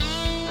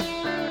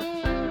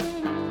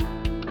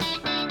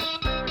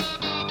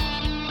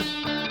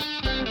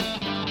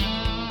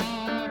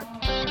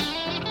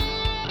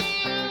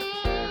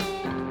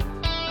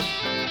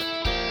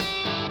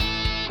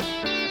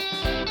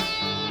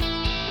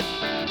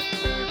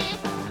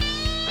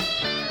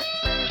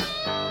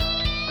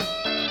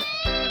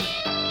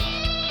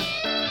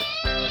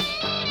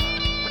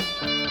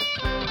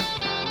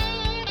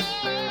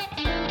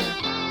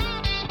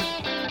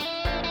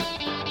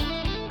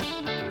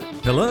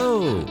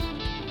Hello,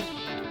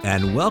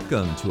 and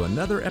welcome to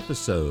another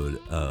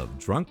episode of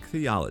Drunk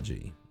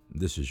Theology.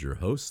 This is your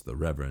host, the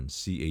Reverend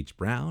C.H.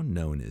 Brown,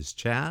 known as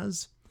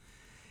Chaz,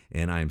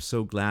 and I am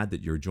so glad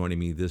that you're joining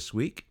me this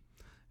week.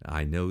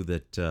 I know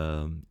that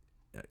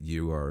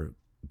you are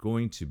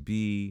going to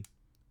be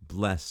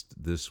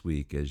blessed this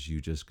week as you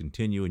just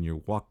continue in your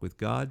walk with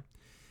God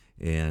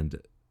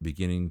and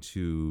beginning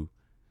to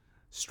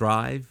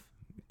strive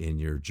in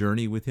your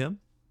journey with Him.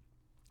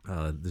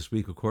 This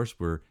week, of course,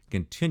 we're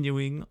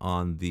continuing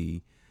on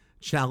the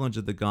challenge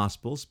of the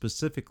gospel,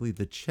 specifically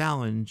the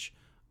challenge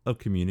of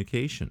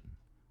communication.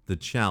 The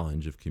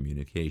challenge of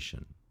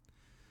communication.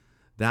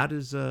 That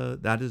is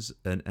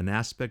an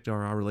aspect of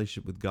our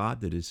relationship with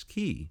God that is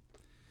key.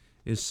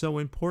 It's so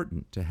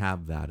important to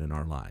have that in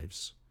our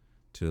lives,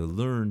 to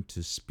learn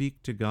to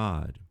speak to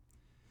God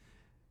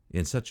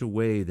in such a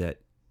way that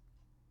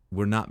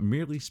we're not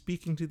merely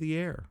speaking to the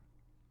air.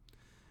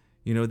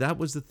 You know, that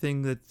was the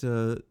thing that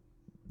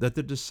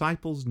the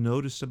disciples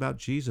noticed about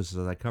Jesus,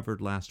 as I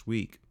covered last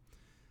week.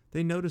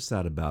 They noticed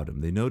that about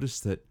him. They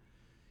noticed that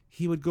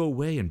he would go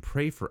away and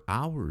pray for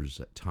hours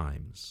at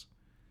times.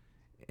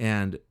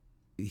 And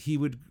he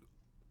would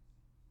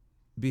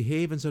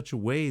behave in such a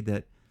way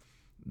that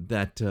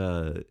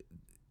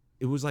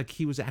it was like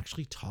he was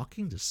actually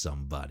talking to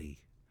somebody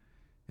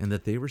and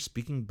that they were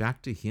speaking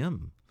back to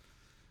him.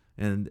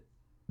 And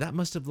that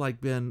must have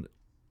been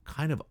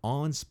kind of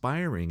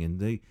awe-inspiring. And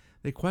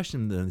they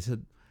questioned them. They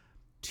said,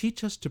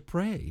 "Teach us to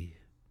pray."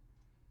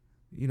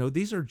 You know,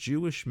 these are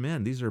Jewish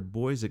men. These are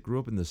boys that grew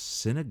up in the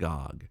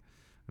synagogue,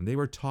 and they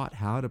were taught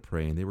how to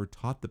pray, and they were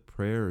taught the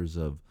prayers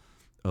of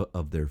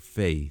their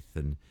faith,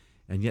 and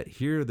yet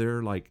here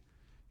they're like,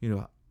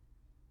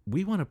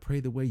 we want to pray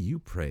the way you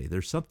pray.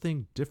 There's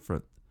something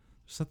different,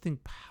 something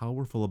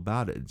powerful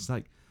about it. It's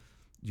like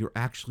you're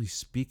actually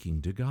speaking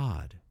to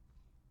God.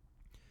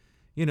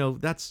 You know,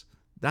 that's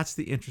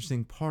the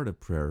interesting part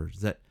of prayer,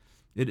 is that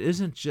it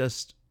isn't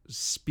just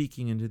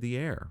speaking into the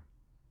air.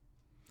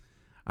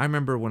 I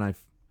remember when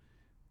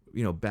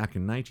back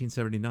in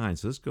 1979,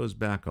 so this goes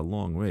back a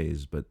long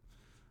ways, but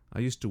I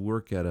used to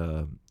work at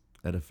a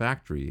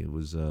factory. It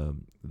was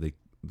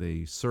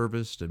they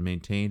serviced and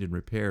maintained and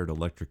repaired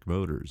electric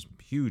motors,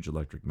 huge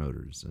electric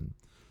motors, and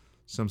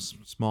some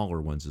smaller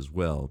ones as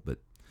well.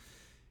 But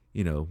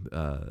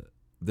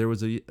there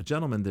was a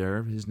gentleman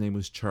there. His name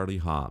was Charlie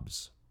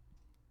Hobbs,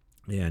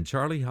 and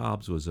Charlie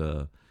Hobbs was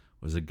a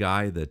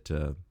guy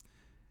that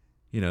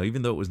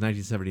even though it was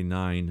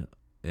 1979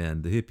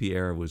 and the hippie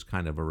era was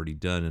kind of already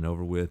done and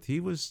over with, he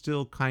was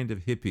still kind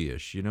of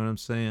hippie-ish. You know what I'm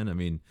saying? I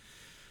mean,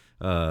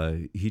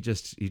 he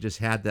just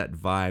had that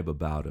vibe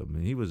about him,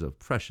 and he was a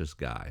precious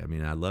guy. I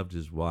mean, I loved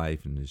his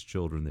wife and his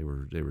children. They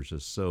were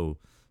just so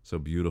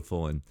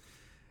beautiful, and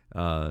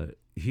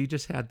he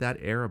just had that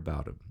air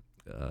about him.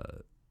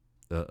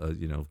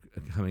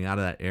 Coming out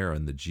of that era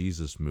in the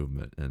Jesus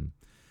movement, and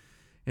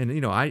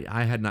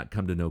I had not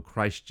come to know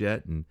Christ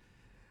yet, and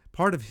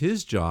part of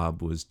his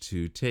job was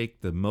to take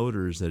the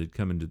motors that had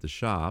come into the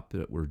shop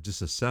that were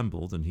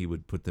disassembled, and he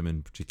would put them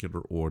in particular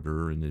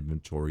order and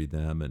inventory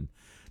them, and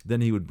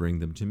then he would bring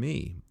them to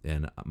me.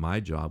 And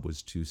my job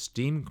was to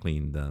steam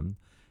clean them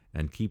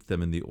and keep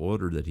them in the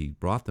order that he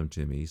brought them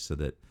to me, so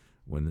that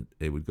when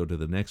they would go to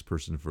the next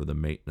person for the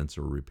maintenance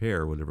or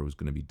repair, whatever was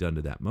going to be done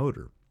to that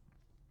motor.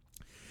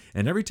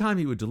 And every time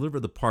he would deliver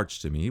the parts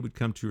to me, he would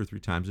come 2 or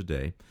 3 times a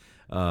day.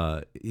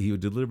 He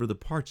would deliver the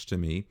parts to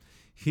me.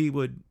 He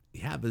would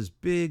have this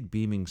big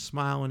beaming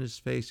smile on his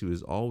face. He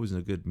was always in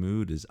a good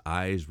mood. His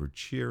eyes were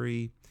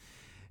cheery.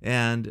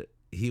 And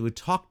he would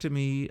talk to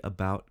me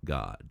about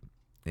God.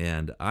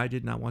 And I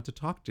did not want to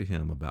talk to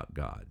him about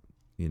God.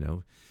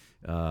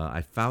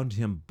 I found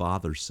him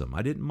bothersome.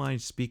 I didn't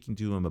mind speaking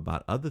to him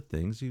about other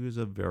things. He was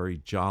a very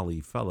jolly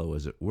fellow,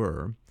 as it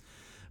were.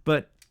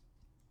 But,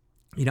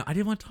 I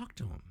didn't want to talk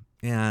to him.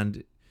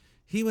 And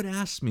he would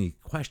ask me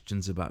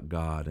questions about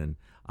God, and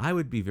I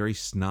would be very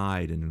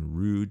snide and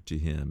rude to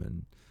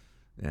him,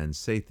 and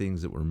say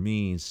things that were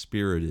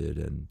mean-spirited,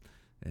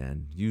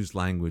 and use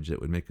language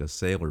that would make a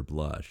sailor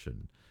blush.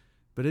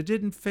 But it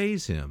didn't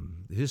faze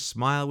him. His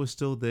smile was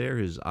still there.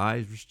 His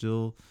eyes were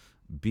still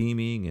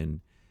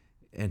beaming,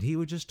 and he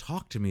would just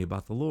talk to me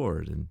about the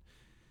Lord.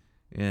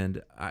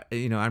 And I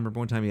remember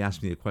one time he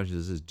asked me a question.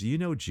 He says, "Do you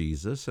know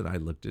Jesus?" And I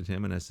looked at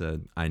him and I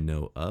said, "I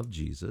know of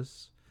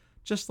Jesus,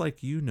 just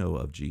like you know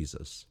of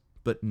Jesus.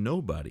 But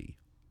nobody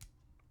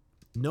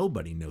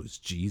knows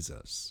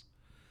Jesus."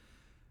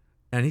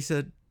 And he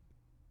said,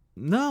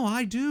 "No,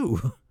 I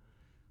do.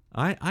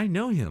 I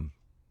know him."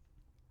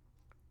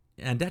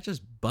 And that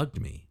just bugged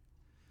me,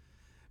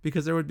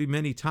 because there would be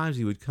many times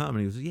he would come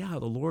and he would say, "Yeah,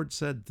 the Lord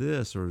said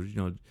this," or,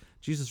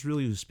 "Jesus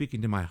really was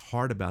speaking to my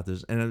heart about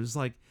this." And it was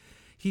like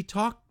he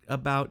talked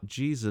about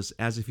Jesus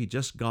as if he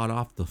just got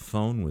off the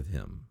phone with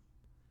him.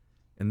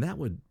 And that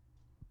would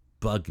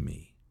bug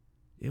me.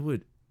 It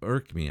would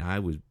irk me. I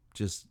would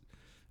just,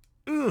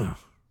 ugh.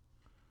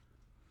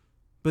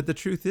 But the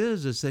truth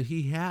is that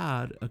he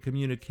had a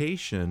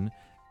communication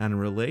and a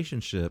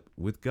relationship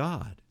with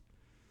God.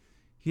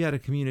 he had a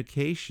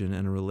communication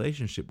and a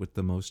relationship with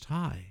the Most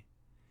High.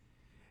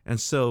 And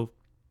so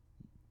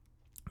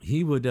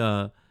he would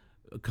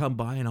come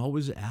by and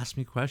always ask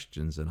me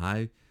questions. And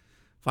I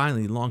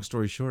finally, long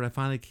story short, I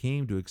finally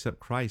came to accept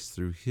Christ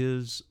through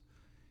his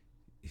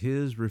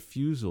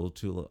refusal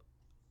to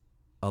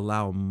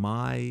allow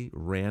my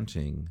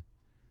ranting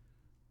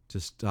to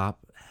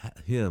stop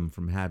him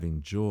from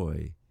having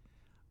joy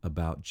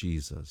about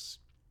Jesus.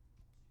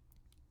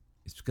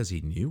 It's because he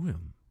knew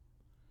him.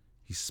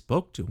 He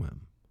spoke to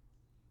him.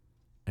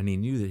 And he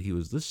knew that he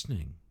was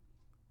listening.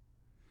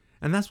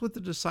 And that's what the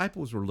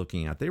disciples were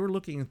looking at. They were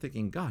looking and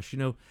thinking, gosh,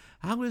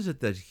 how is it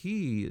that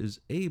he is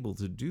able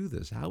to do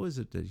this? How is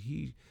it that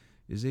he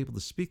is able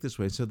to speak this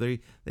way? So they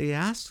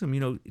asked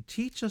him,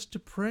 teach us to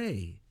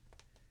pray.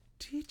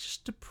 Teach us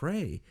to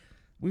pray.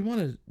 We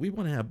want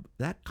to have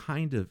that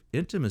kind of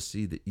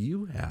intimacy that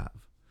you have.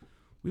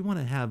 We want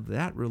to have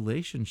that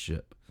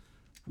relationship.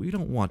 We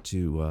don't want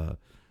to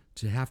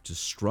have to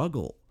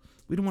struggle.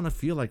 We don't want to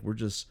feel like we're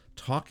just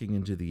talking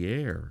into the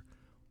air.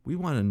 We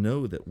want to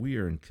know that we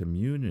are in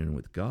communion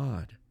with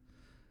God.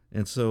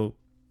 And so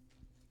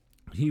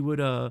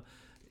Jesus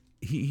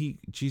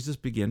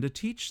began to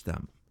teach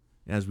them,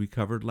 as we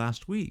covered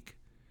last week.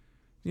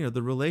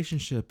 The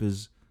relationship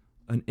is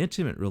an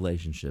intimate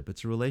relationship.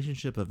 It's a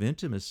relationship of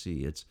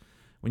intimacy. It's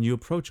when you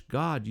approach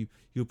God, you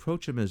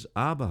approach him as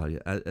Abba,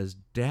 as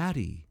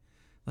Daddy,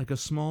 like a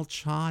small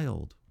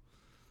child,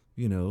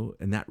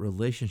 and that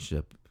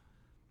relationship.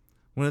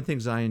 One of the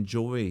things I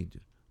enjoyed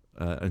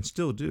and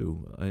still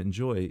do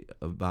enjoy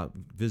about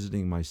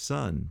visiting my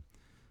son,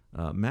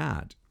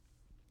 Matt,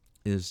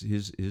 is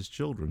his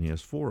children. He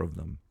has 4 of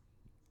them.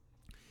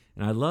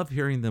 And I love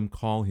hearing them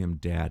call him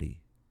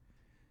Daddy,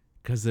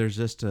 because there's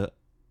just a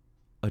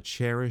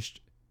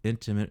cherished,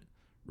 intimate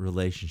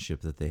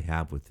relationship that they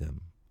have with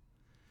him.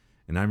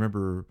 And I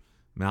remember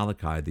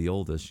Malachi, the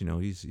oldest,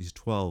 he's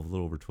 12, a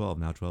little over 12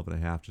 now, 12 and a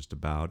half just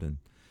about. And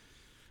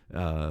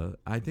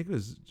I think it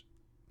was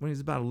when he was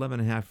about 11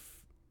 and a half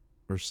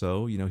or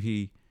so,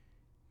 he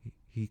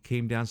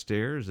came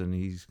downstairs and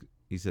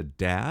he said,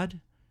 Dad?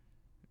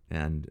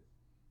 And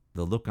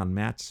the look on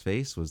Matt's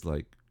face was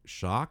like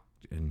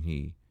shocked, and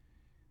he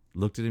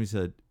looked at him and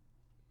said,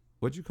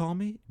 what'd you call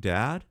me?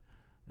 Dad?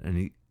 And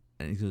he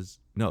goes,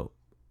 no,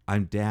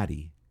 I'm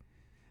Daddy.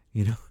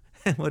 And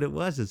what it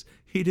was is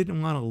he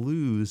didn't want to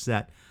lose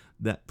that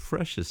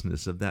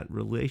preciousness of that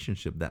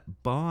relationship,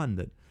 that bond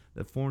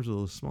that forms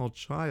with a small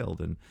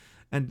child.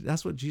 And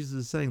that's what Jesus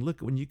is saying. Look,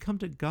 when you come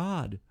to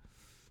God,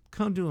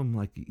 come to him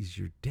like he's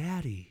your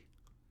daddy.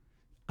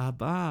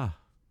 Abba.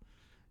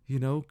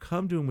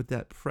 Come to him with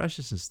that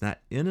preciousness,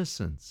 that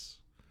innocence.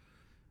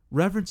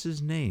 Reverence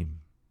his name.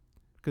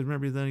 Because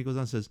remember, then he goes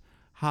on and says,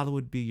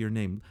 hallowed be your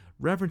name.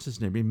 Reverence his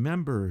name.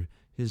 Remember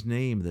his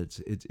name, that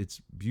it's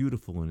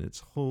beautiful and it's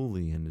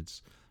holy and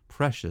it's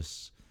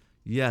precious.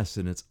 Yes,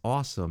 and it's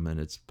awesome and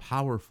it's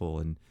powerful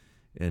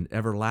and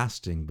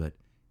everlasting, but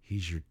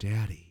he's your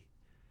daddy.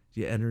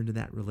 You enter into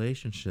that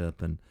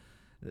relationship, and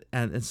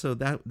so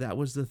that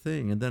was the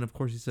thing. And then, of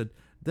course, he said,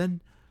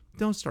 then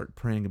don't start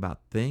praying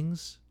about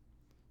things.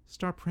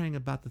 Start praying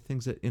about the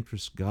things that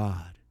interest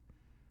God.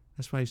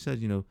 That's why he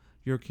said,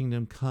 your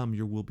kingdom come,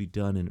 your will be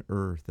done in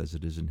earth as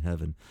it is in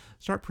heaven.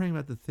 Start praying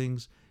about the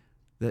things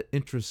that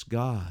interest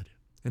God,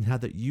 and how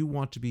that you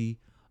want to be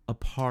a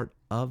part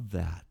of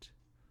that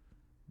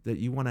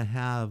you want to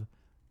have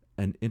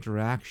an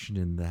interaction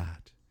in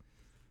that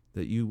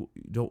you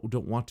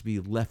don't want to be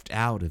left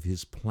out of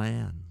his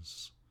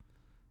plans.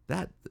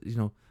 That,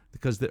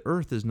 because the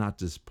earth is not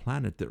this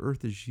planet, the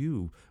earth is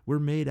you. We're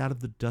made out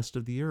of the dust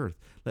of the earth.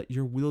 Let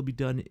your will be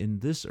done in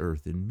this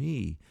earth, in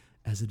me,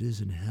 as it is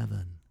in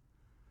heaven.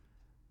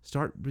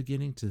 Start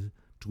beginning to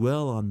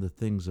dwell on the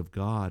things of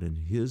God and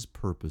his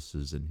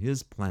purposes and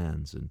his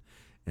plans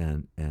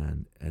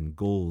and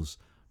goals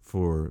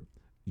for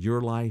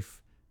your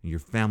life and your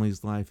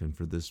family's life, and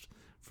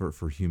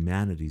for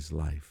humanity's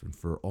life and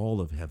for all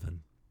of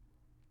heaven.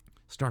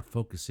 Start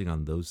focusing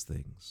on those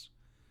things.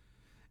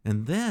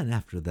 And then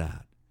after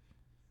that,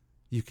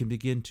 you can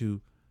begin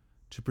to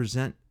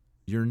present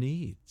your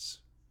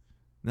needs.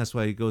 And that's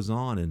why he goes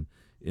on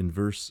in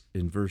verse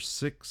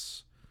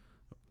 6,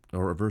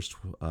 or verse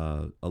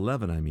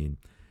 11, he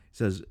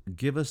says,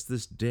 give us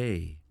this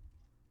day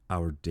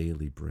our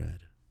daily bread.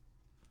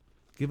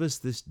 Give us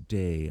this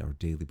day our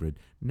daily bread.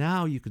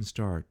 Now you can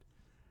start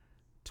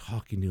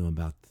talking to him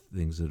about the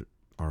things that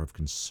are of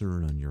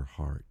concern on your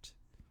heart.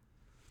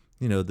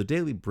 The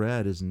daily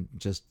bread isn't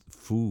just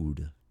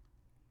food,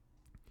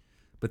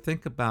 but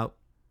think about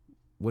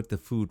what the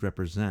food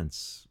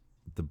represents,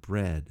 the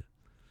bread.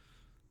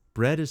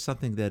 Bread is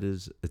something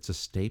it's a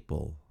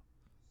staple,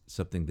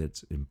 something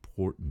that's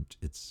important.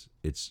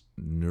 It's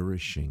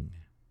nourishing.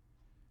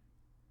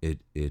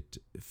 It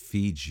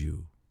feeds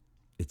you.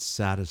 It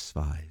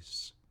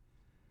satisfies.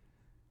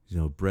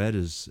 Bread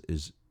is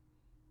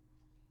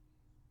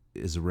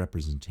a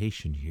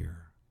representation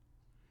here.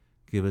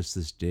 Give us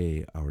this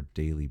day our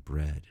daily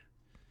bread.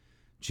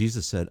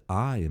 Jesus said,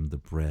 I am the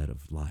bread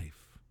of life.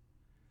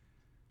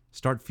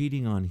 Start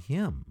feeding on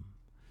him.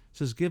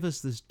 says, give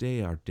us this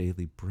day our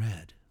daily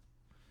bread.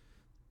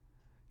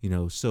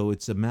 So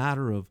it's a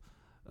matter of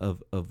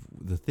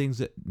the things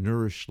that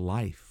nourish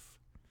life.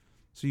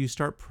 So you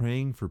start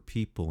praying for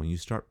people, and you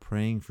start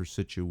praying for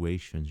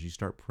situations. You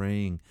start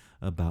praying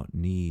about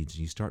needs.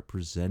 You start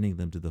presenting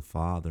them to the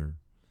Father,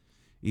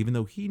 even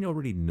though He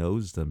already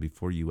knows them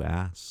before you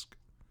ask.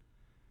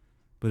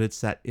 But it's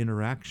that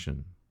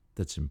interaction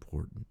that's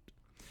important.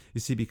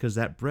 You see, because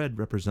that bread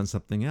represents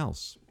something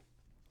else.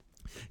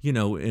 In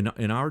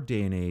our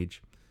day and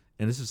age,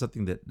 and this is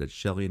something that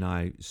Shelley and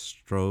I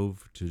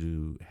strove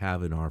to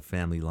have in our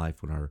family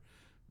life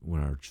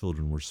when our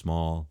children were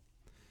small.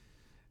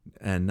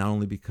 And not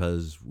only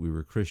because we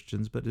were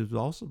Christians, but it was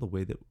also the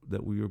way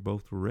that we were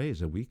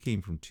raised. And we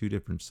came from two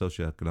different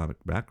socioeconomic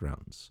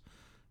backgrounds.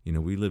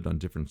 We lived on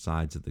different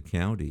sides of the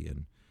county,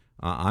 and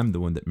I'm the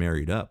one that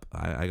married up.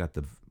 I got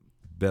the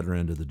better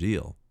end of the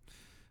deal.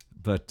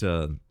 But,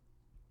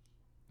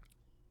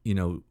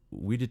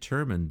 we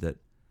determined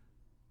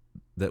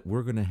that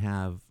we're going to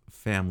have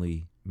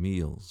family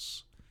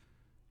meals,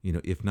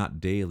 if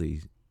not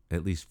daily,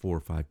 at least 4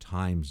 or 5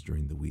 times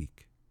during the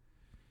week.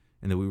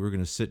 And that we were going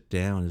to sit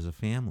down as a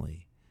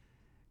family.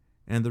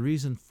 And the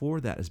reason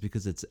for that is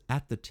because it's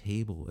at the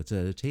table. It's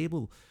at a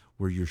table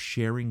where you're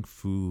sharing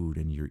food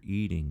and you're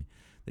eating,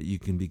 that you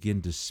can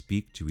begin to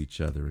speak to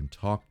each other and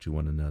talk to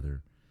one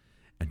another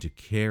and to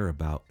care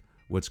about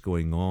what's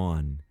going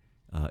on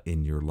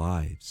in your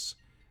lives.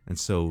 And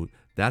so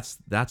that's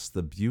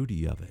the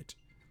beauty of it,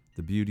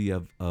 the beauty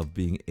of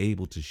being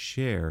able to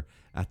share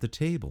at the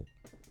table.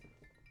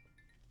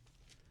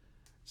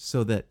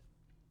 So that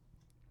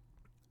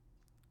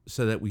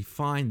we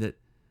find that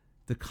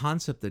the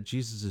concept that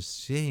Jesus is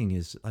saying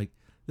is like,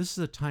 this is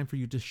a time for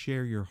you to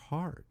share your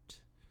heart,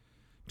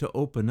 to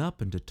open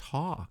up and to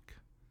talk.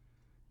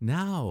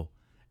 Now,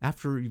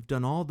 after you've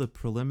done all the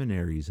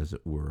preliminaries, as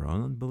it were,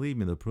 and believe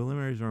me, the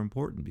preliminaries are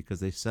important because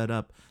they set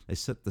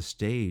the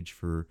stage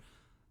for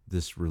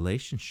this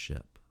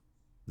relationship.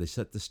 They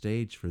set the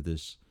stage for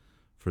this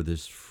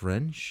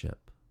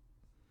friendship.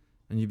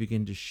 And you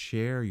begin to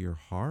share your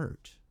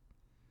heart.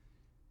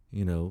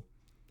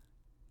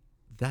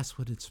 That's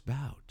what it's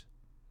about.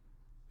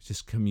 It's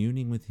just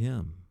communing with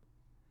Him.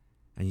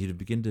 And you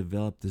begin to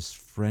develop this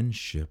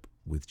friendship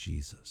with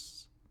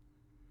Jesus.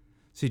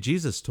 See,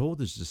 Jesus told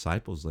His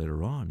disciples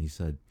later on,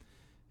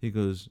 He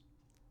goes,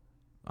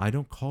 I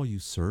don't call you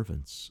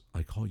servants,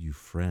 I call you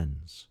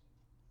friends.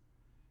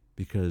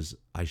 Because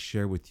I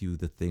share with you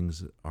the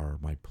things that are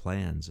my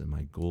plans and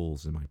my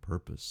goals and my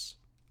purpose.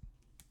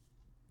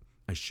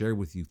 I share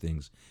with you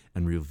things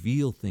and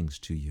reveal things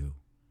to you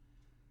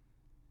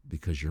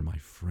because you're my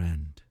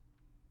friend.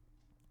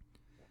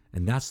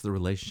 And that's the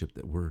relationship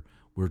that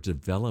we're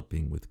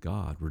developing with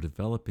God. We're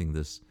developing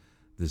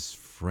this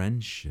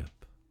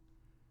friendship.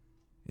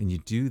 And you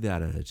do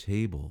that at a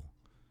table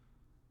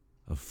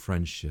of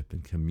friendship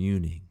and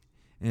communing.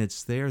 And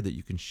it's there that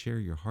you can share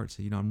your heart.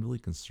 Say, I'm really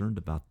concerned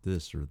about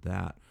this or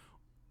that.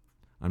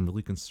 I'm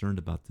really concerned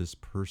about this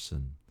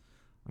person.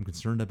 I'm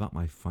concerned about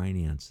my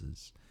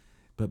finances.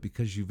 But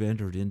because you've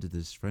entered into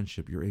this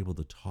friendship, you're able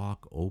to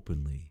talk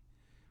openly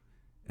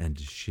and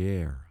to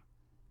share.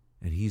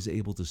 And He's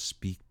able to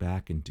speak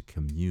back and to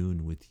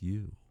commune with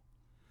you.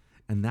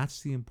 And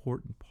that's the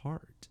important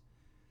part,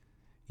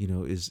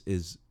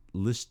 is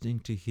listening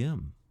to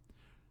Him.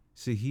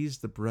 See, He's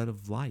the bread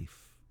of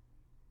life.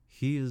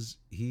 He is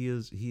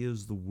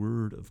the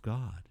Word of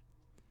God.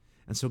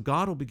 And so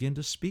God will begin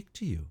to speak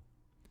to you.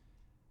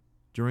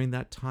 During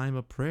that time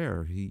of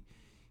prayer,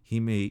 He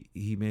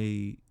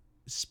may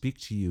speak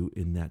to you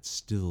in that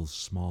still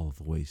small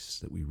voice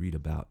that we read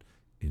about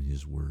in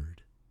His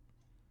Word,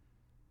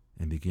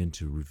 and begin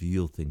to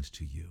reveal things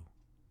to you.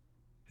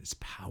 It's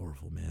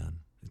powerful, man.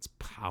 It's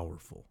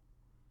powerful.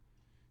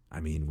 I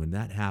mean, when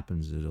that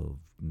happens, it'll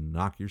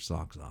knock your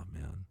socks off,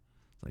 man.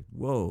 It's like,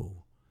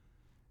 whoa,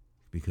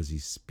 because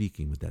He's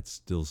speaking with that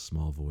still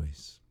small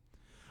voice.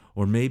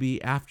 Or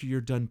maybe after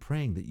you're done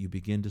praying, that you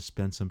begin to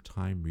spend some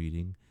time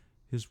reading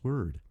His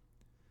Word.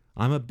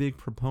 I'm a big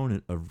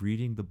proponent of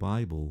reading the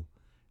Bible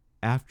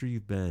after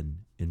you've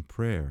been in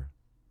prayer,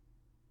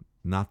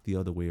 not the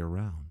other way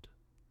around.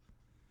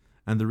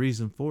 And the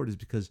reason for it is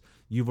because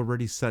you've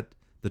already set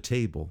the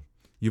table.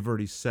 You've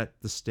already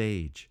set the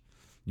stage.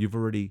 You've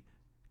already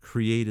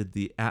created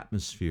the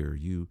atmosphere.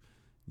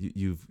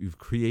 You've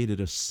created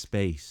a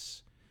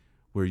space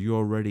where you're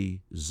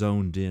already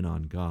zoned in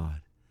on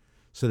God,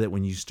 so that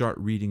when you start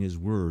reading His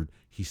Word,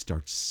 He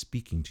starts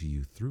speaking to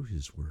you through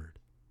His Word.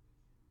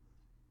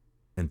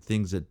 And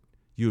things that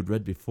you had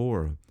read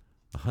before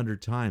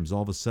 100 times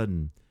all of a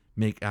sudden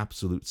make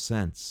absolute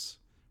sense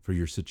for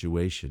your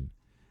situation.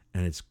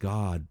 And it's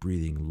God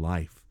breathing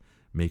life,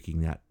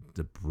 making that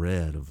the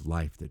bread of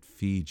life that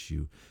feeds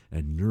you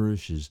and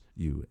nourishes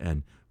you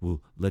and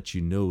will let you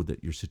know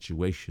that your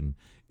situation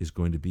is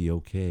going to be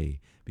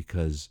okay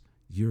because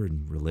you're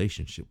in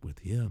relationship with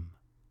Him.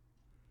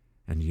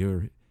 And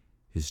you're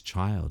His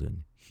child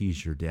and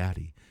He's your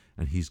daddy,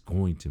 and He's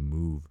going to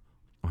move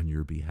on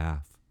your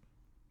behalf.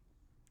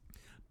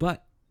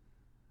 But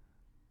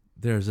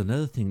there's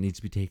another thing that needs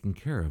to be taken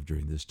care of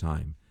during this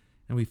time.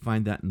 And we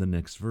find that in the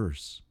next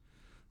verse.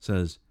 It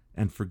says,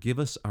 and forgive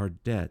us our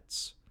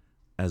debts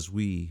as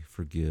we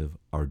forgive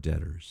our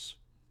debtors.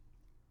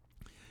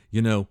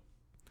 You know,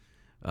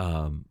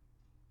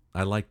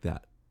 I like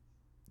that.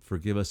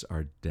 Forgive us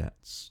our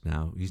debts.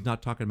 Now, he's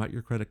not talking about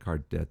your credit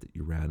card debt that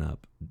you ran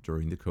up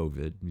during the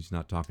COVID. He's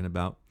not talking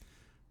about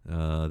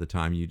the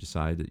time you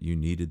decided that you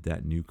needed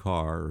that new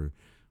car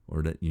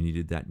or that you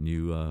needed that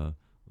new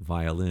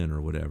violin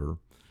or whatever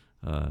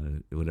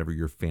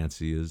your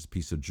fancy is,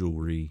 piece of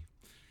jewelry,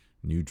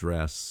 new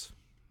dress.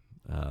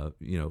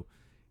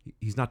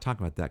 He's not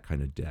talking about that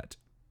kind of debt.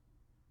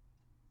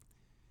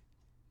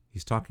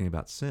 He's talking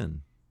about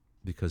sin,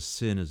 because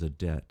sin is a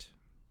debt.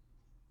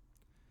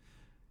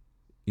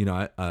 You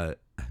know, I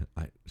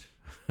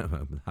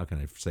how can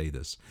I say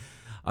this?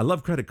 I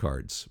love credit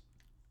cards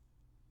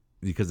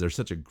because they're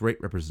such a great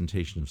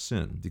representation of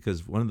sin.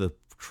 Because one of the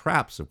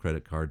traps of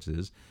credit cards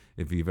is,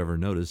 if you've ever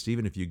noticed,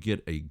 even if you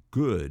get a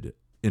good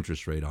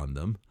interest rate on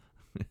them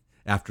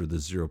after the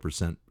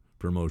 0%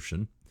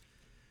 promotion,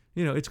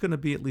 it's going to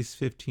be at least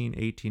 15,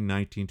 18,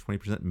 19,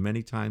 20%,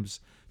 many times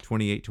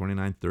 28,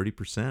 29,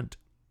 30%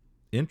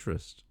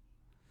 interest.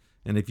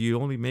 And if you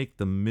only make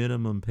the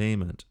minimum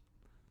payment,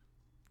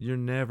 you're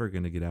never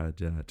going to get out of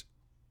debt.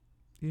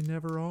 You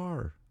never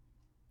are.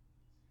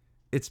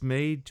 It's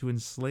made to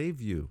enslave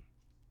you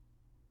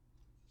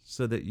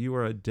so that you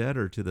are a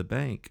debtor to the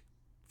bank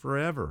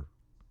forever.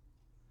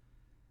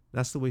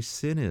 That's the way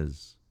sin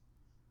is.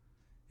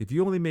 If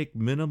you only make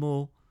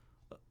minimal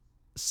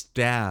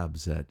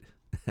stabs at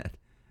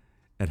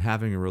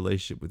having a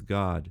relationship with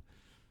God,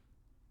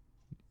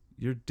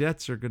 your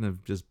debts are going to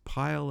just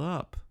pile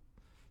up,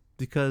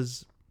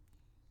 because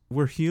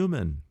we're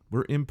human,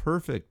 we're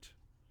imperfect,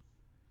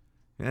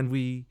 and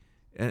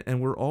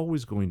we're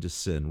always going to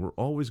sin. We're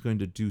always going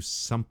to do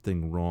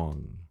something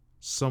wrong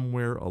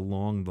somewhere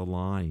along the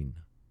line.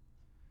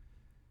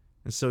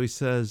 And so he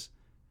says,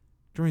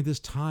 during this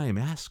time,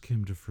 ask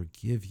him to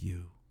forgive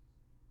you.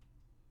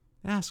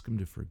 Ask him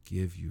to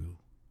forgive you.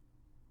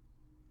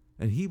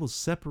 And he will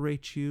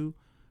separate you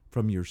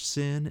from your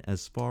sin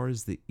as far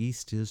as the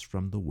east is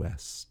from the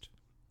west.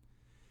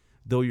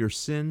 Though your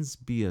sins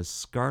be as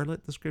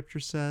scarlet, the scripture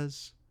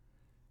says,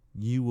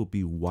 you will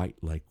be white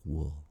like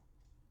wool,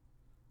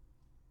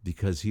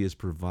 because he has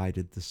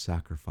provided the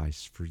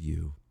sacrifice for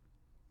you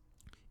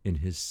in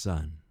his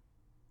Son.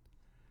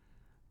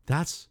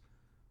 That's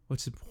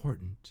what's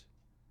important.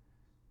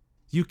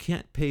 You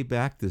can't pay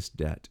back this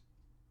debt,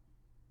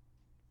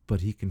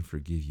 but he can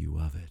forgive you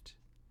of it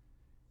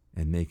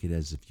and make it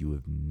as if you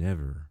have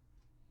never,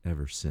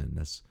 ever sinned.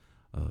 That's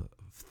a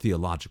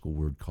theological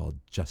word called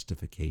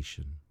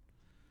justification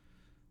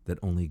that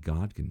only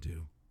God can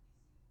do.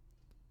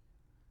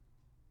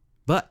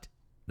 But,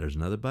 there's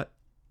another but.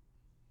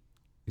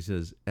 He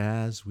says,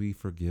 as we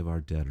forgive our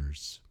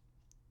debtors.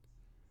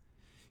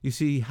 You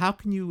see, how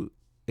can you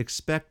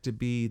expect to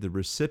be the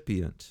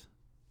recipient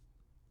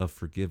of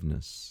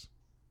forgiveness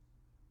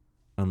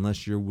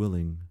unless you're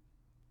willing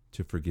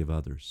to forgive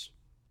others?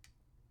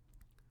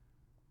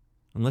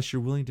 Unless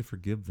you're willing to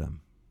forgive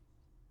them.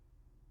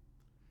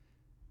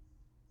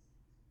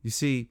 You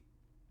see,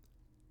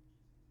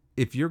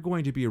 if you're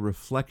going to be a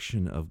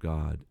reflection of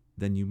God,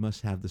 then you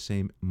must have the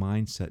same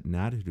mindset and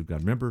attitude of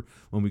God. Remember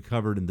when we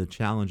covered in the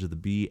challenge of the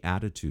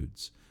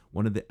Beatitudes,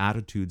 one of the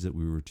attitudes that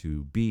we were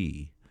to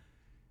be,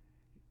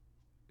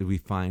 that we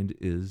find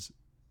is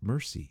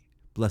mercy.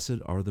 Blessed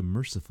are the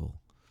merciful,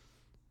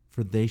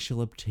 for they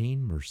shall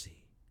obtain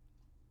mercy.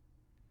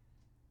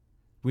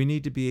 We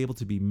need to be able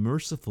to be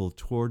merciful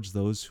towards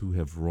those who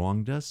have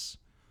wronged us,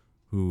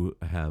 who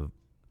have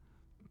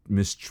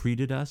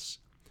mistreated us,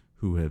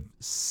 who have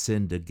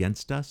sinned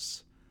against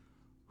us,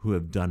 who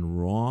have done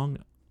wrong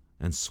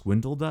and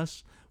swindled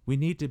us. We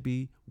need to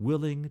be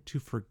willing to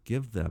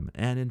forgive them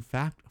and, in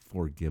fact,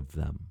 forgive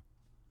them.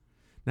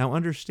 Now,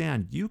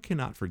 understand, you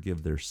cannot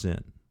forgive their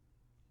sin.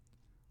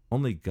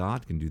 Only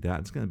God can do that.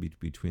 It's going to be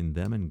between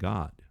them and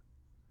God.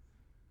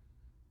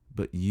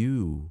 But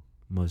you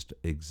must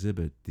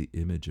exhibit the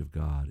image of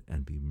God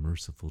and be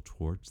merciful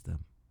towards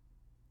them.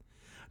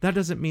 That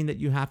doesn't mean that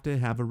you have to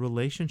have a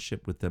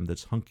relationship with them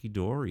that's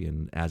hunky-dory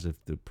and as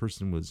if the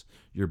person was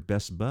your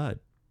best bud.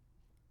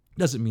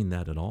 Doesn't mean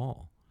that at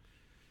all.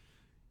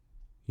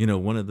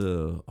 One of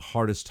the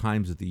hardest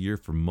times of the year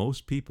for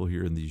most people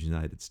here in the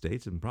United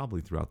States and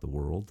probably throughout the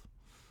world,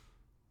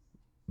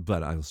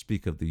 but I'll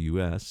speak of the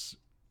U.S.,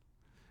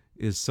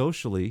 is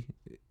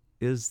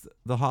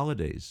the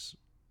holidays,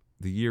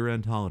 the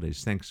year-end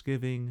holidays,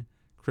 Thanksgiving,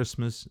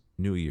 Christmas,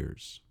 New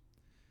Year's.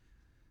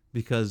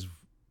 Because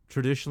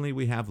traditionally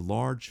we have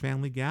large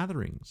family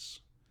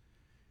gatherings.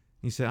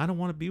 You say, I don't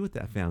want to be with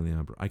that family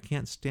member. I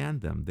can't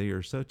stand them. They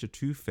are such a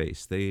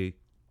two-faced. They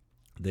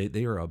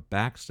are a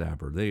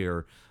backstabber. They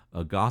are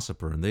a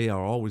gossiper, and they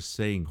are always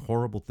saying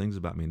horrible things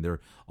about me. And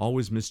they're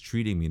always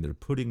mistreating me, and they're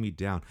putting me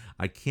down.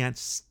 I can't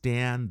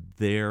stand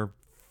their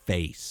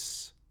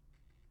face.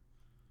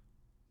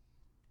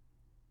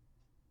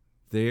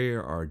 They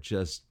are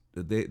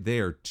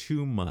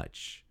too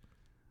much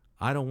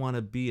I don't want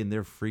to be in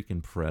their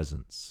freaking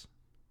presence.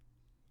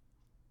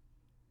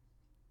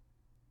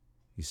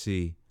 You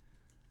see,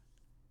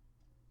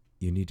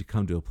 you need to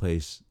come to a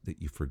place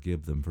that you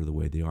forgive them for the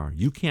way they are.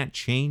 You can't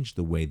change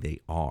the way they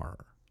are.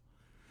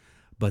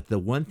 But the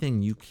one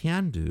thing you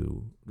can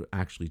do,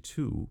 actually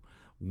two,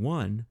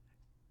 one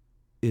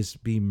is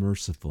be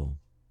merciful.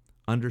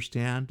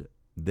 Understand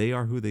they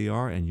are who they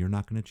are and you're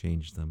not going to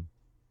change them.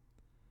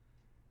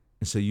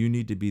 And so you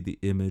need to be the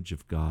image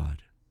of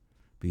God.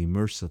 Be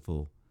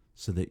merciful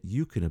so that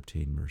you can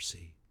obtain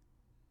mercy.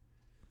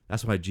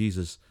 That's why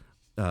Jesus,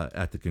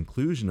 at the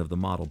conclusion of the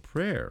model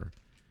prayer,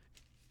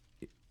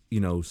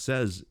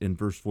 says in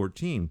verse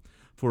 14,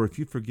 "For if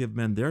you forgive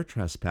men their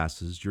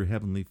trespasses, your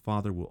heavenly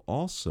Father will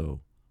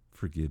also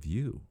forgive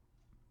you.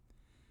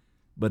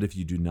 But if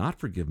you do not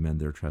forgive men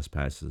their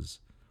trespasses,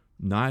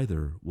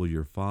 neither will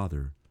your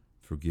Father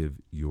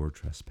forgive your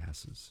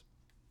trespasses."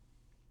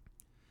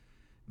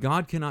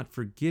 God cannot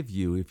forgive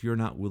you if you're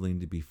not willing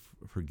to be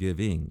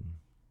forgiving.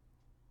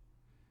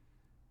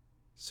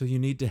 So you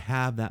need to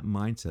have that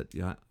mindset.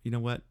 Yeah, you know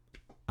what?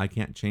 I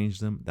can't change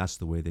them. That's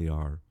the way they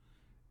are.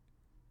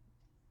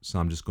 So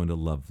I'm just going to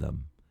love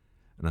them.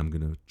 And I'm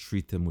going to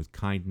treat them with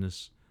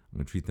kindness. I'm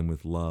going to treat them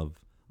with love.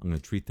 I'm going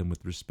to treat them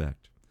with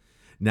respect.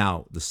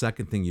 Now, the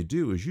second thing you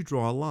do is you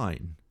draw a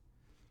line.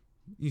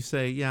 You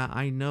say, yeah,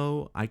 I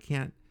know I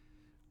can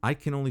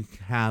only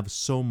have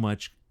so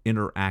much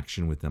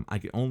interaction with them. I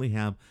can only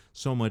have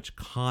so much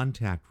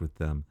contact with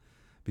them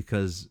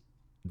because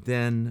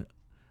then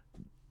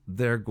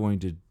they're going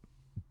to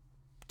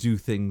do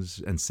things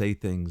and say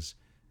things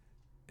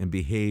and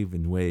behave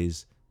in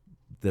ways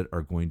that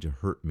are going to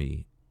hurt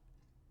me.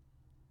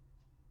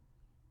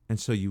 And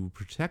so you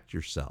protect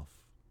yourself.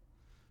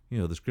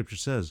 The scripture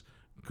says,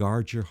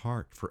 guard your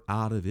heart, for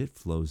out of it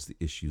flows the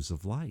issues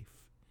of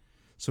life.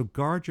 So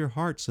guard your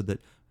heart so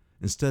that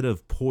instead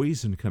of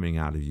poison coming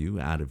out of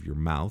your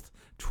mouth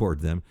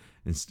toward them,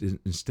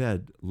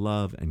 instead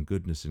love and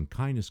goodness and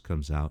kindness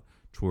comes out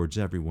towards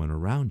everyone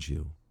around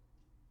you.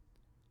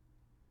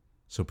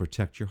 So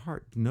protect your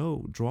heart.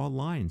 Draw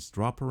lines,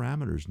 draw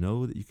parameters.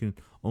 Know that you can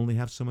only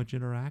have so much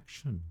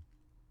interaction.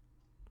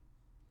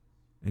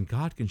 And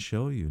God can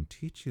show you and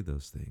teach you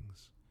those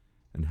things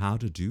and how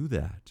to do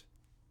that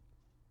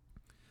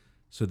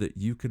so that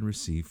you can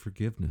receive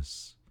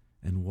forgiveness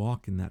and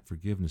walk in that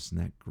forgiveness and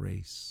that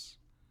grace.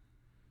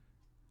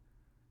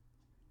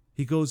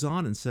 He goes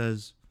on and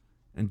says,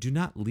 "And do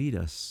not lead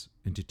us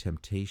into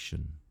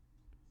temptation,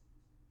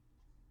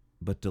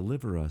 but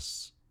deliver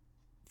us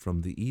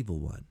from the evil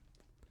one."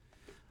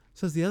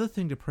 Says the other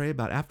thing to pray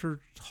about,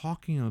 after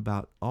talking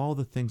about all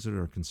the things that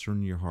are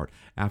concerning your heart,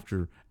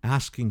 after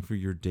asking for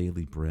your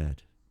daily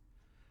bread,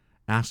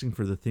 asking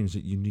for the things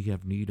that you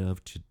have need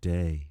of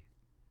today,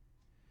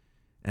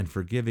 and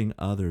forgiving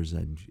others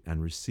and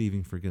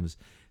receiving forgiveness,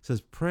 it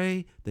says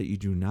pray that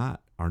you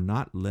are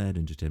not led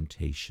into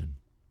temptation.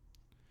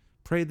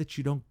 Pray that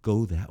you don't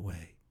go that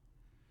way.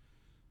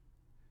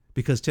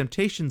 Because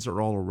temptations are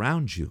all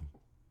around you.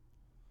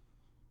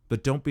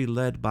 But don't be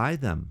led by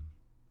them.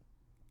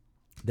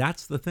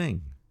 That's the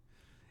thing.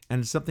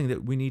 And it's something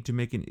that we need to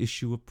make an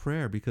issue of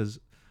prayer, because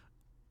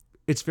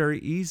it's very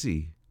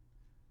easy.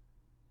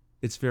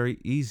 It's very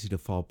easy to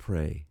fall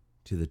prey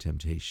to the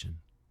temptation.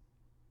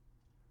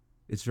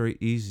 It's very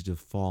easy to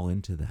fall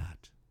into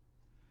that.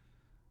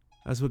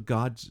 That's what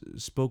God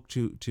spoke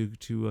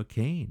to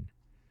Cain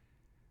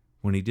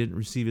when he didn't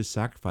receive his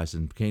sacrifice,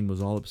 and Cain was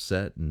all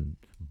upset and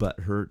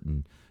butthurt,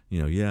 and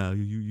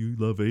you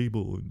love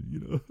Abel,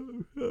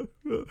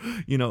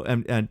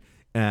 and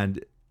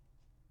and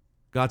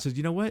God says,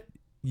 you know what?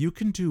 You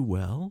can do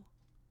well.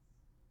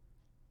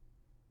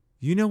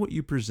 You know what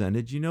you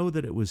presented. You know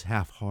that it was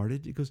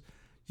half-hearted. He goes,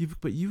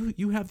 but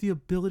you have the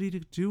ability to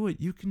do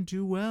it. You can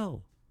do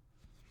well.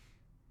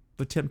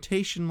 But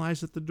temptation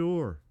lies at the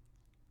door.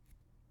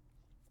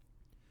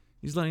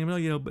 He's letting him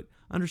know, but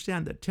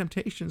understand that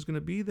temptation is going to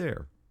be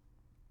there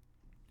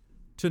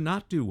to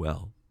not do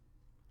well.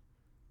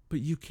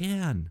 But you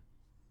can.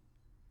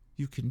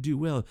 You can do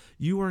well.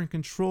 You are in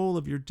control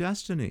of your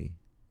destiny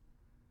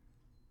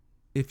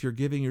if you're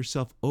giving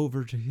yourself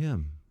over to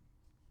Him.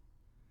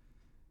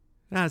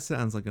 That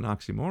sounds like an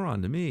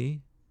oxymoron to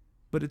me,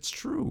 but it's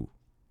true.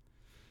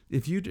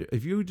 If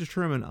you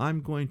determine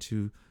I'm going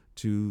to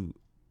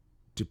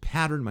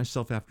pattern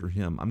myself after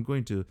Him, I'm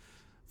going to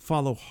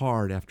follow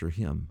hard after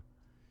Him,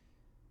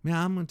 man,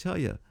 I'm going to tell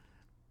you,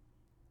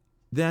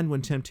 then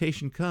when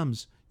temptation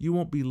comes, you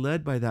won't be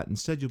led by that.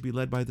 Instead, you'll be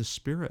led by the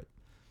Spirit.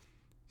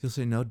 He'll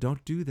say, no,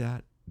 don't do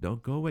that.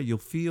 Don't go away. You'll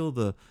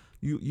feel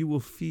you will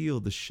feel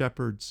the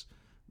shepherd's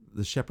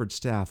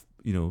staff,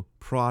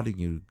 prodding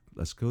you.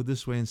 Let's go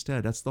this way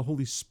instead. That's the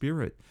Holy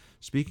Spirit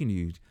speaking to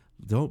you.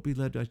 Don't be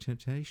led by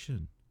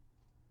temptation.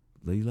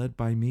 Be led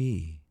by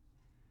me.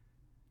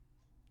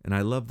 And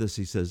I love this.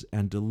 He says,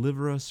 and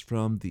deliver us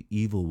from the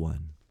evil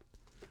one.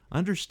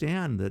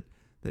 Understand that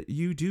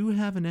you do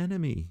have an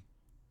enemy.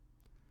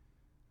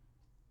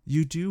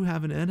 You do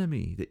have an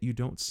enemy that you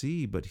don't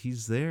see, but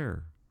he's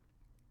there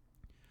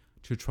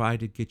to try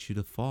to get you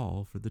to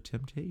fall for the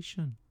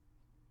temptation.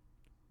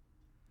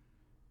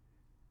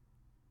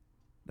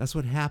 That's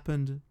what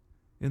happened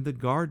in the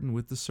garden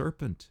with the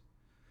serpent.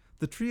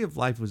 The tree of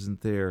life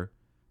wasn't there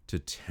to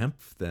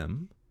tempt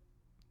them,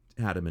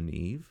 Adam and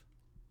Eve.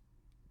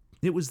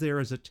 It was there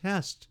as a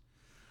test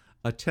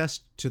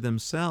to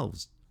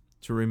themselves,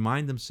 to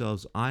remind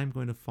themselves, I'm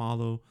going to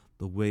follow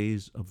the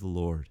ways of the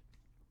Lord.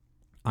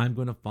 I'm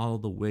going to follow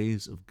the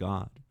ways of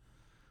God.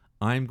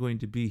 I'm going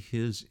to be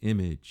his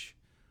image.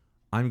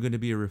 I'm going to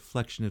be a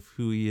reflection of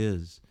who he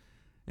is.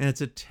 And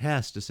it's a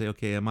test to say,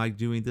 okay, am I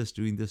doing this,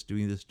 doing this,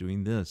 doing this,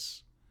 doing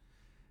this?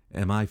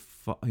 Am I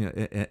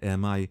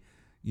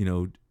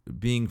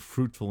being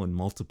fruitful and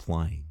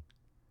multiplying?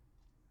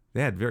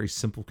 They had very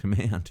simple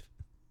command.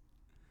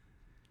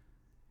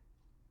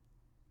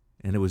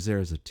 And it was there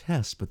as a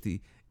test, but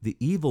the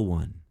evil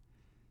one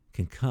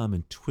can come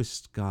and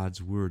twist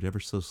God's word ever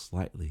so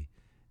slightly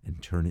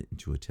and turn it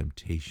into a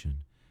temptation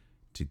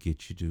to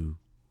get you to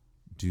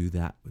do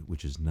that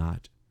which is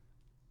not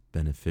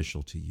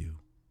beneficial to you.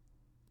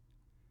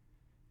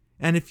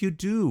 And if you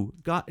do,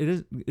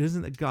 it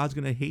isn't that God's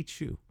going to hate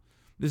you.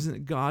 It isn't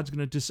that God's going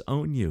to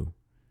disown you.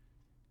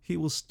 He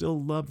will still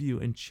love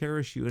you and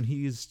cherish you, and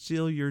he is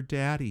still your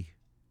daddy.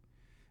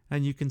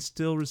 And you can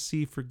still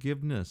receive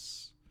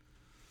forgiveness.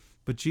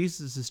 But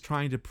Jesus is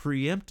trying to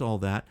preempt all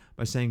that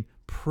by saying,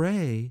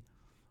 pray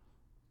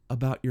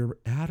about your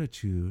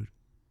attitude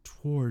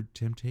toward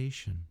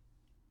temptation.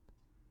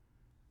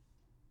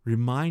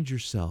 Remind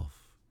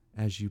yourself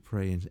as you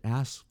pray and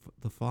ask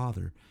the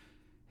Father,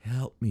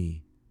 help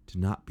me to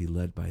not be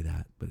led by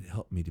that, but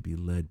help me to be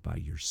led by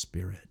your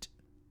Spirit.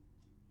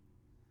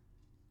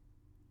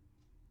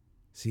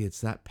 See,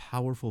 it's that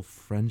powerful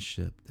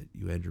friendship that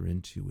you enter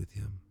into with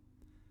him,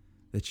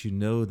 that you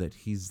know that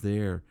he's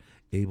there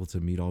able to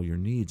meet all your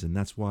needs. And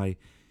that's why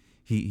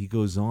he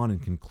goes on in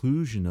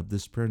conclusion of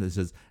this prayer that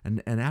says,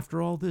 and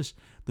after all this,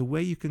 the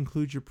way you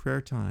conclude your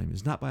prayer time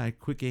is not by a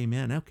quick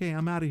amen. Okay,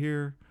 I'm out of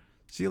here.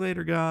 See you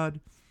later,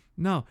 God.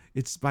 No,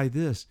 it's by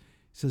this.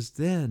 It says,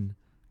 then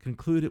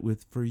conclude it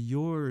with, for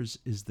yours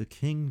is the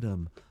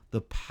kingdom,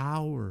 the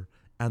power,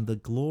 and the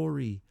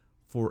glory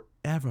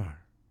forever.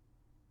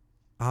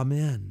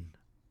 Amen.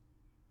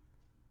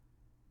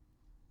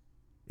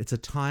 It's a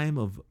time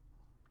of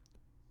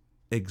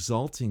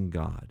exalting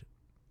God,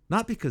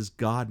 not because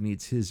God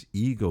needs his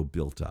ego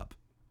built up,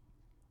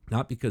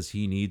 not because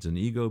he needs an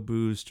ego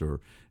boost or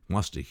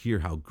wants to hear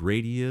how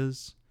great he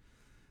is,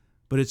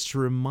 but it's to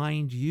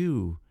remind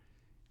you,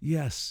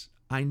 yes,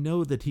 I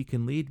know that he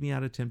can lead me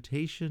out of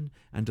temptation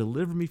and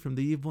deliver me from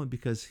the evil one,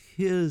 because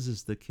his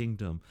is the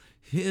kingdom,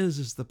 his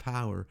is the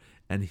power,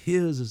 and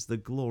his is the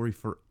glory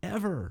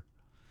forever.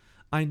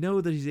 I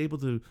know that he's able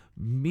to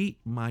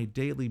meet my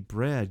daily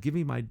bread, give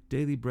me my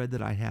daily bread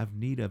that I have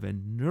need of,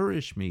 and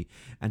nourish me,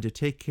 and to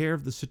take care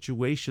of the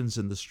situations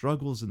and the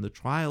struggles and the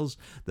trials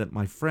that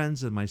my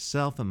friends and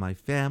myself and my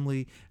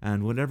family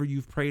and whatever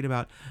you've prayed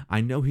about,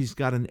 I know he's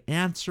got an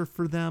answer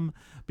for them,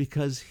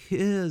 because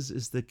his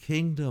is the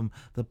kingdom,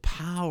 the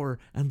power,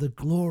 and the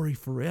glory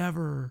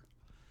forever.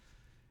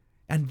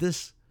 And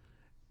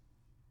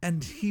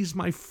he's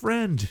my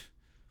friend,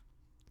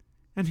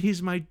 and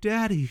he's my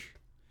daddy.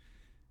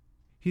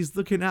 He's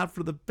looking out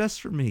for the best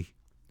for me.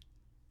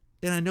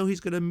 And I know he's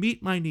going to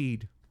meet my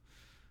need.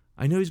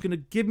 I know he's going to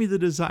give me the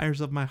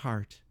desires of my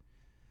heart,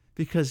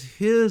 because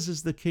his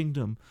is the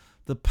kingdom,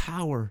 the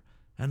power,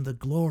 and the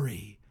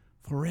glory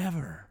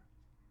forever.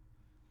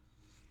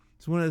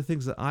 It's one of the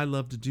things that I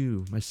love to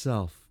do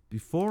myself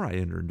before I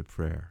enter into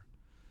prayer.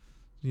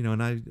 You know,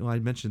 and I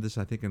mentioned this,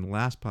 I think, in the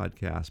last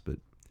podcast, but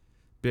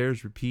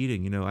bears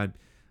repeating. You know, I've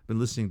been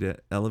listening to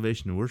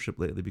Elevation and Worship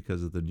lately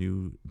because of the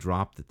new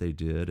drop that they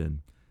did, and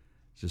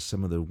just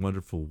some of the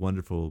wonderful,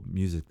 wonderful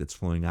music that's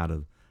flowing out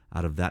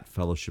of that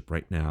fellowship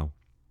right now.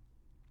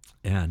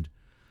 And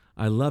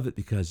I love it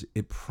because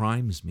it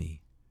primes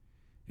me.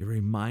 It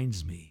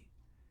reminds me,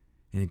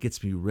 and it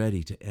gets me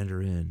ready to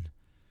enter in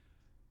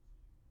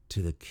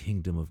to the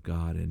kingdom of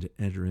God and to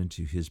enter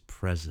into his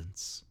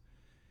presence,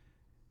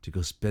 to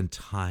go spend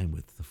time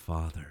with the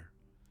Father,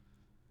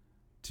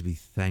 to be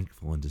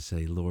thankful and to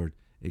say, Lord,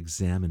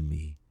 examine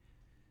me,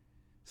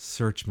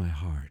 search my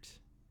heart,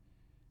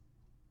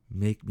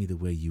 make me the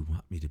way you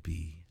want me to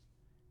be,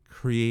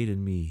 create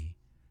in me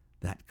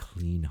that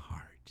clean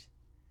heart,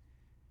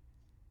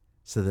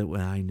 so that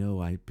when I know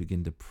I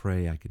begin to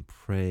pray, I can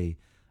pray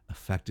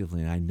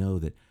effectively, and I know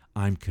that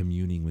I'm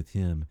communing with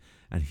him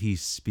and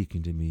he's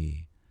speaking to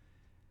me.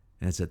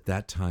 And it's at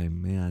that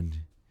time, man,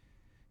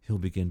 he'll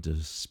begin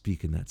to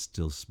speak in that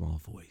still small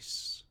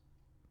voice.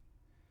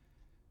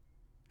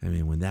 I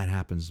mean, when that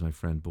happens, my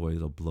friend, boy,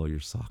 it'll blow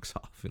your socks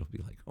off. It'll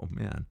be like, oh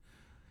man.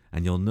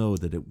 And you'll know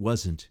that it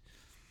wasn't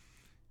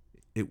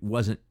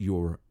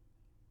your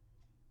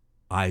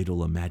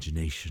idle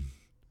imagination.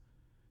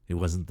 It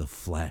wasn't the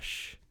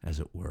flesh, as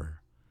it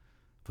were,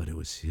 but it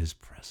was his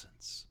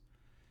presence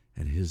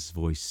and his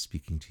voice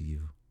speaking to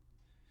you,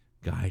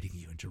 guiding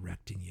you and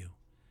directing you.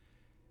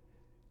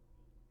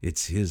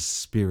 It's his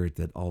Spirit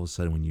that all of a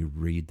sudden, when you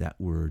read that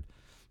word,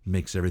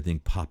 makes everything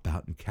pop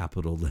out in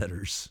capital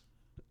letters.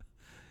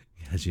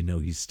 As you know,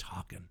 he's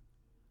talking.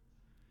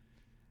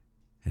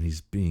 And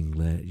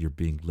you're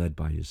being led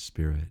by his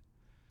Spirit.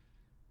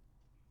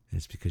 And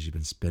it's because you've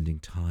been spending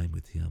time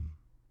with him.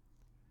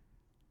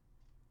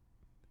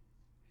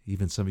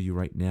 Even some of you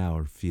right now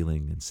are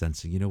feeling and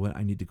sensing, you know what,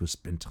 I need to go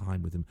spend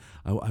time with him.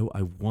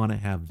 I want to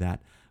have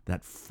that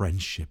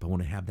friendship. I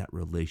want to have that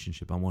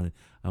relationship. I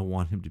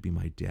want him to be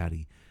my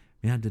daddy.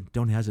 Man,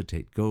 don't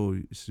hesitate. Go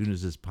as soon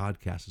as this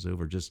podcast is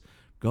over. Just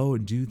go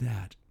and do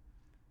that.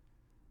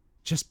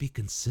 Just be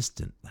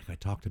consistent, like I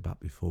talked about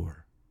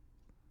before.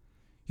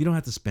 You don't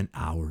have to spend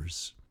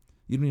hours.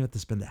 You don't even have to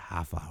spend a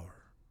half hour.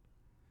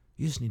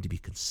 You just need to be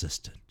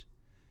consistent.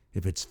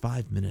 If it's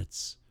 5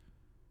 minutes,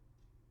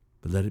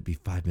 but let it be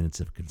 5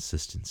 minutes of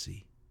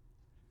consistency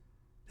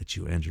that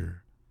you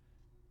enter,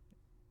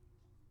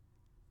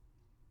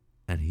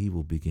 and he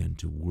will begin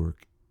to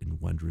work in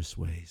wondrous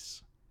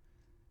ways.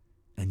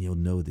 And you'll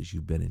know that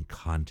you've been in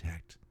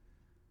contact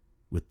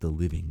with the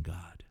living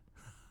God.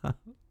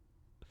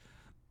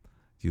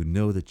 You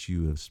know that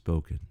you have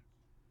spoken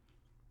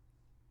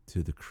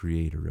to the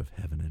creator of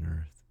heaven and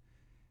earth,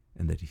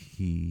 and that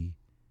he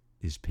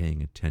is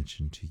paying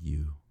attention to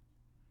you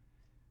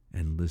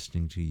and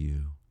listening to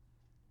you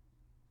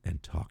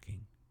and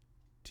talking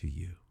to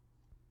you.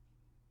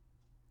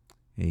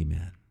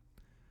 Amen.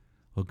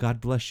 Well,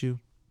 God bless you.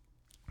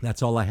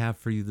 That's all I have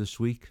for you this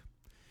week.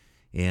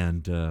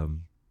 And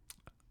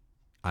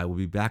I will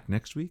be back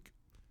next week,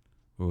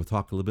 where we'll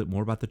talk a little bit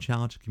more about the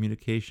challenge of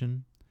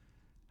communication,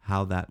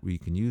 how that we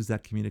can use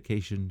that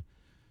communication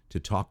to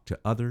talk to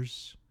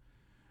others,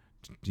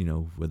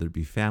 whether it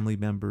be family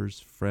members,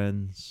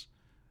 friends,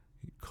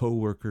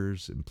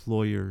 co-workers,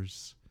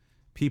 employers,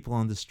 people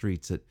on the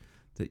streets,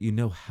 that you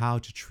know how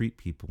to treat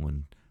people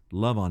and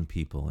love on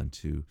people, and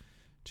to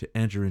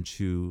enter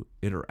into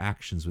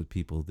interactions with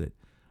people that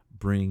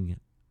bring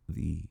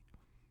the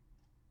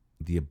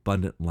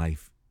abundant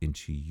life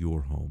into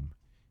your home,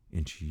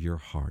 into your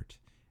heart,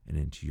 and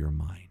into your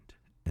mind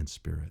and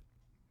spirit.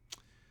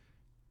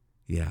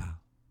 Yeah.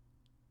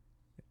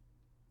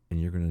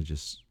 And you're going to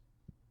just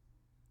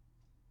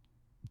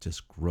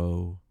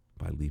grow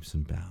by leaps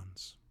and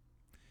bounds.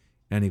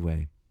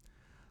 Anyway,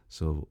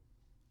 so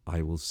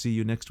I will see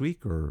you next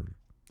week, or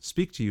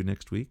speak to you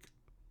next week.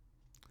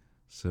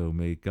 So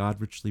may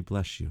God richly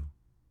bless you.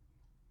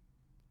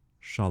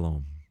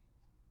 Shalom.